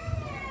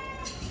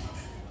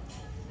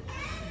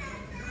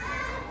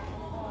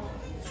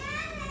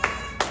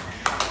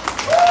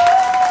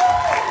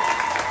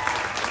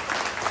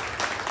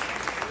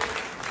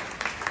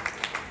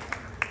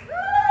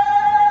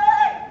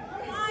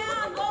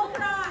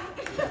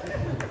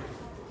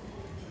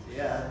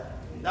 Yeah,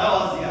 that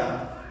was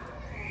Zian.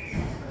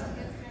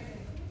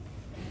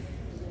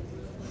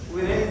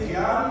 We raised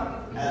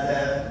Zian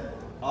as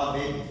our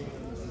baby.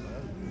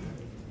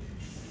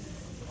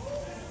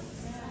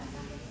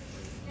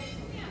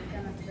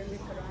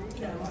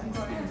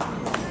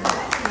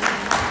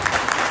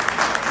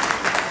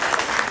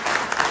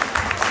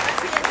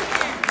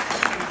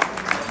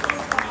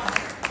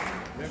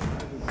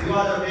 You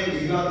are the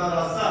baby, you are not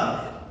our son.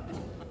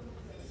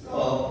 So,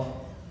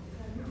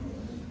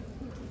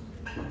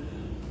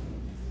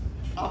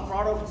 I'm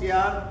proud of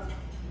Zian.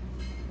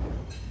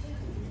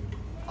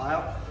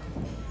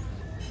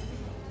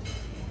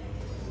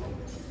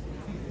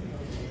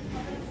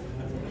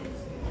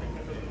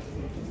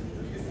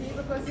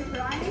 Because you're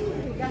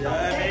crying, you got Yeah,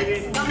 upset.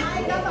 baby. Mama,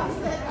 I got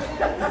upset.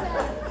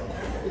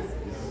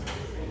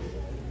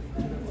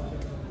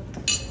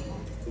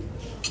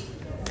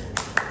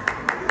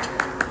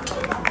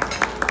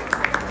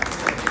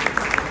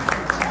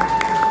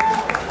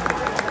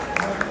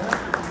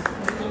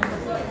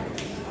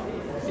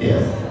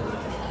 Yes.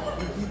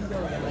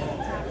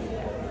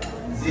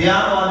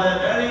 Zian was a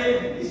very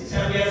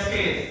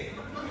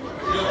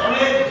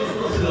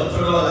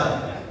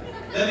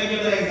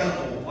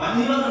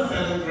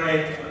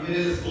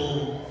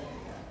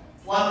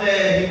One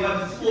day he went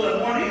to school in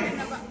the morning,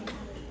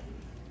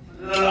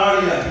 a little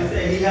earlier. He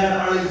said he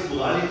had early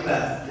school, early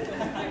class. I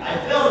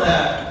felt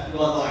that he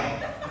was lying.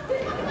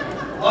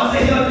 Once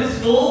he went to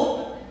school,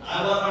 I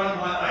was right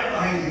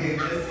behind him.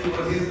 Let's see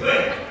what he's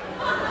doing.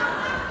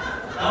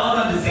 That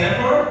was in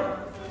December,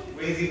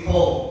 crazy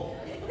cold.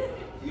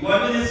 He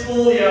went to the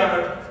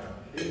schoolyard,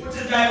 he put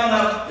his bag on the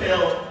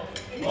field,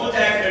 no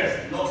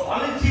jackets, no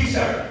only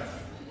t-shirt.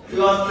 He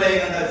was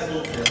playing on that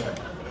school field.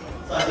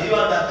 So he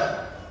was that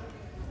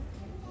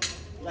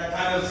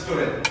kind of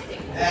student.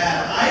 And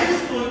I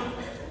used to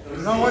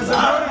receive a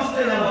lot of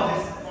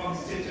complaints from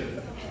his teacher.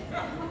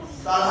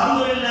 So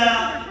Alhamdulillah,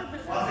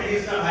 once he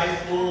started high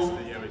school,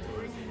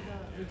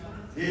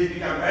 he's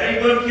become a very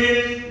good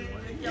kid.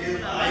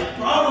 I'm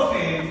proud of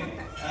him,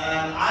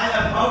 and I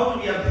am proud to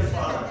be his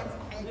father.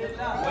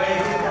 Where he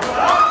is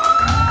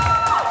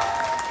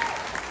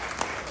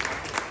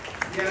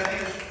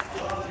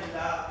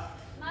Alhamdulillah.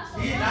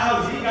 He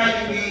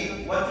guiding me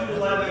what to do,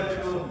 what to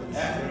do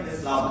after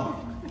Islam.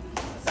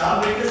 So I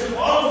request to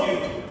all of you,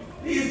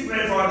 please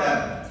pray for them.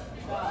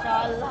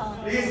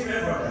 Please pray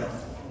for them.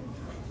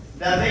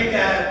 That they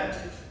can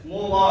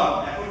move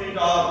on according to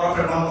our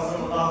Prophet Muhammad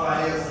sallallahu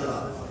alaihi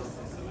wasallam.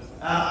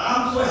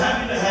 I'm so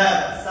happy to have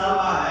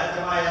Salma as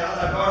my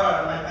another daughter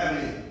in my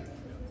family.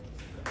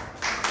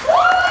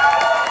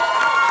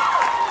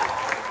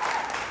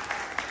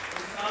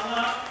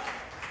 Salma,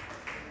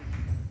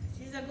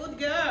 She's a good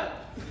girl.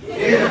 she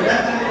is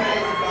definitely a very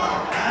good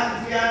girl.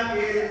 And Zian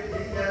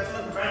is a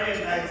very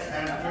nice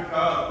and good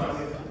girl.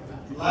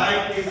 Like,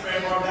 please pray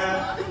for them.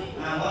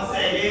 And once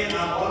again, I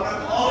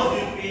welcome all of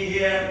you to be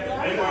here.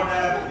 Pray for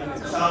them.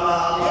 Inshallah,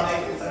 Allah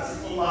make it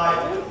successful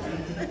life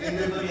in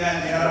the dunya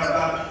and the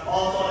hereafter.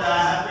 Also, I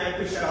have to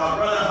appreciate our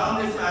brother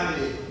Hamdi's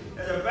family.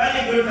 It's a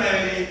very good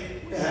family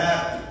to have.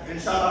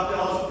 Inshallah, we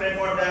also pray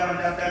for them and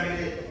their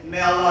family.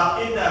 May Allah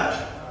keep them.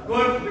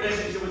 Good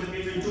relationship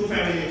between two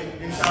families.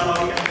 Inshallah,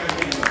 we can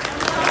continue.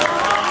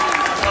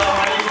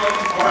 Assalamu alaikum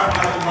wa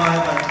rahmatullahi wa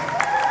barakatuh.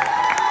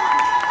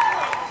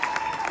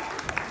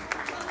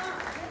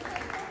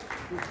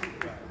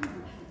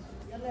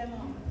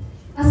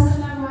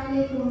 Assalamu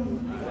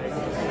alaikum.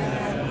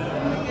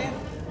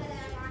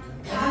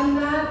 I'm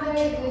not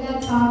very good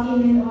at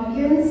talking in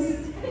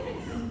audience.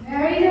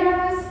 Very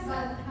nervous,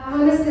 but I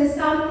want to say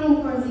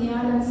something for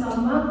Zian and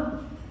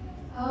Salma.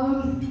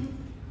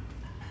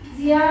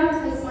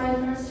 Zian is my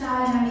first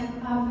child.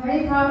 I'm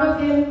very proud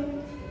of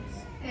him,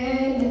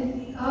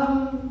 and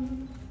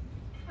I'm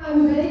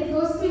very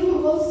close to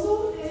him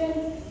also.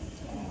 And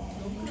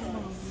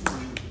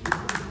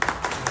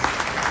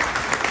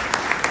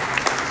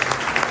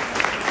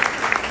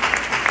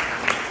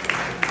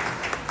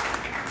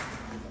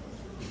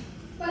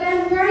but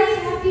I'm very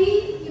happy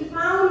you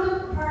found a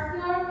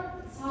partner.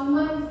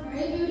 Salma is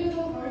very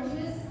beautiful,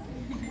 gorgeous,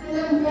 and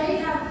I'm very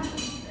happy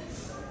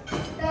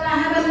that I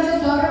have another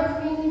daughter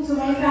coming into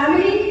my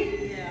family.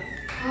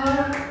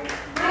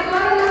 My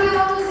daughter will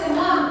always say,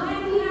 "Mom, can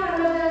we have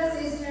another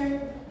sister?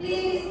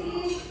 Please,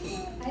 please."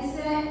 I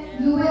said,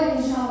 "You will,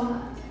 inshallah."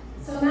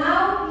 So now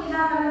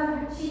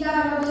she got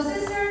another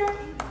sister,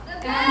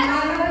 and I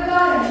have a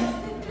daughter.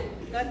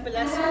 God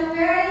bless And I'm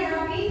very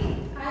happy.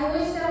 I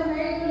wish them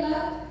very good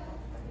luck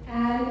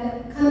and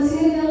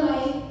continue their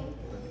life.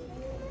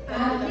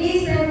 And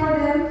please pray for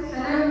them.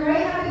 And I'm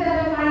very happy that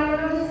I find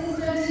one of the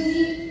sisters,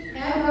 Gigi,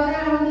 and brother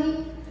Hamdi,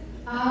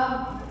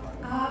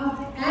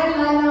 and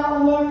Laila,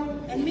 Omar,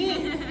 And me. and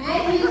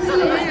you too.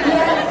 Yes.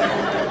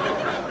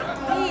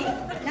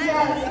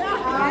 Yes.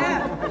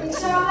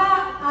 Inshallah,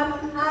 I'm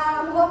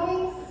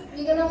hoping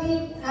we're gonna be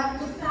a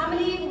good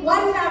family,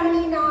 one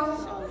family now.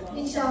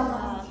 Inshallah.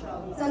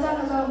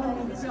 Jazakallahu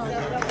khairan.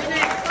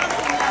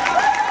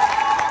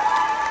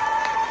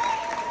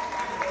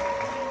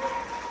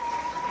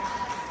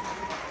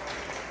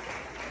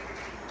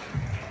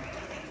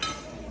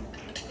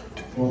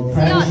 Well,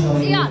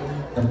 traditionally,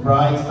 Zian. the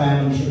bride's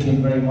family should be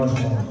very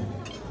emotional.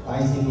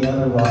 I see the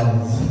other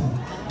brides.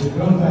 The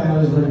groom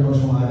family is very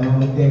emotional. I know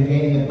they're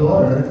gaining a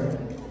daughter,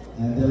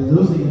 and they're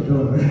losing a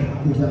daughter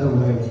the other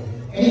way.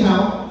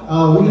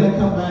 Anyhow, we're going to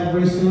come back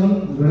very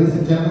soon. Ladies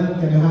and gentlemen,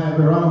 can you have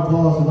a round of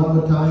applause one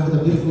more time for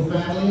the beautiful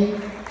family?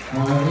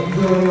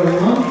 Enjoy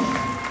your lunch.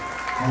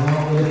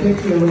 Along with a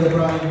picture with the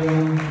bride and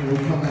groom. We'll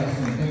come back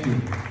soon. Thank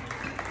you.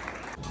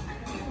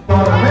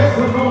 Make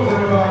some noise,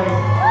 everybody.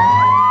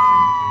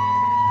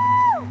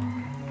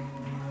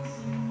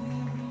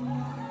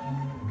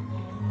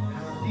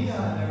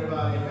 Zian,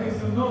 everybody. Make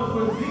some noise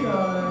for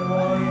Zian,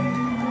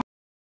 everybody.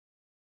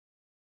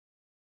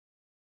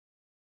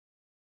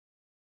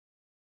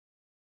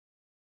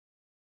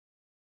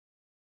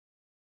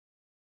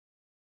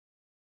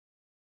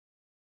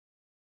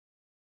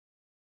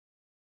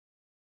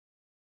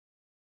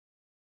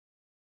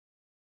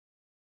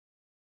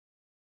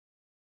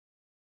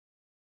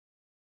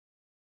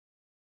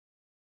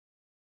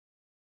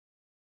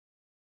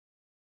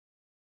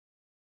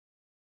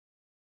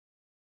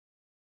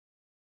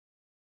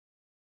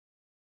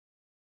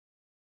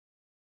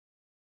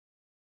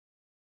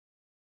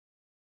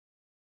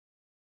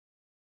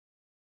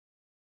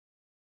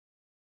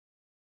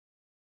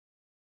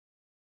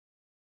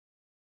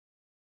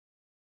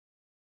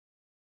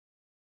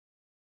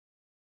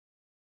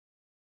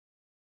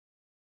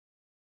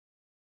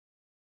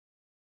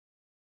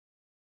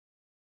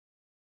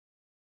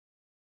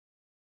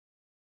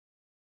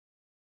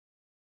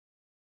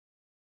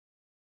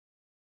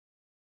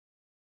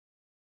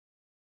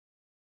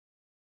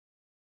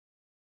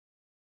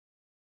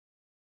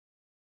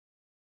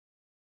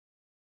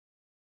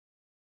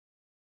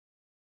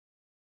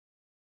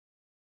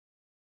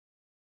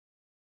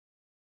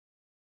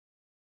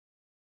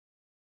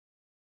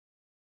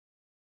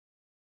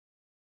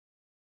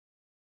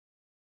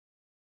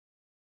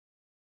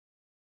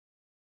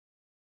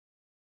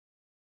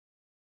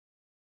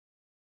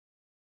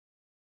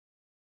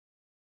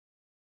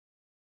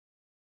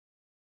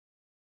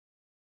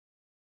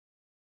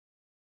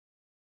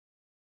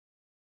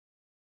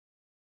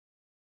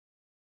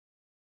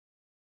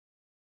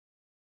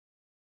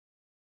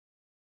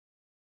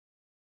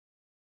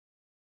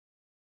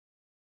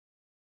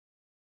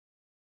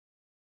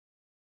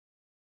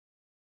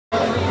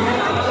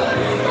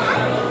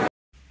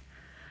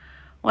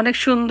 অনেক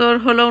সুন্দর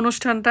হলো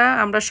অনুষ্ঠানটা,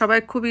 আমরা সবাই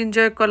খুব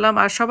enjoy করলাম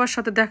আর সবার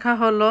সাথে দেখা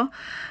হলো।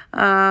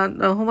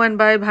 হুমায়ুন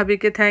ভাই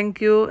ভাবিকে থ্যাংক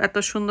ইউ এত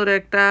সুন্দর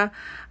একটা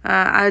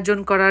আয়োজন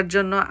করার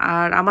জন্য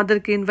আর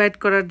আমাদেরকে ইনভাইট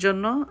করার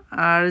জন্য।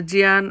 আর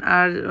জিয়ান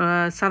আর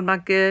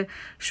সালমাকে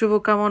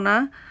শুভকামনা,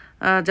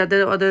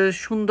 যাদের ওদের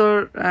সুন্দর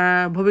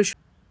ভবিষ্যৎ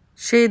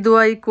সেই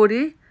দোয়াই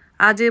করি।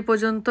 আজ এ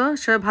পর্যন্ত,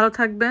 সবাই ভালো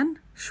থাকবেন,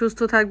 সুস্থ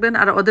থাকবেন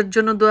আর ওদের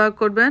জন্য দোয়া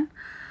করবেন।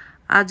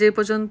 আজ এ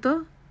পর্যন্ত,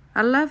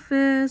 আল্লাহ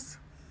হাফেজ।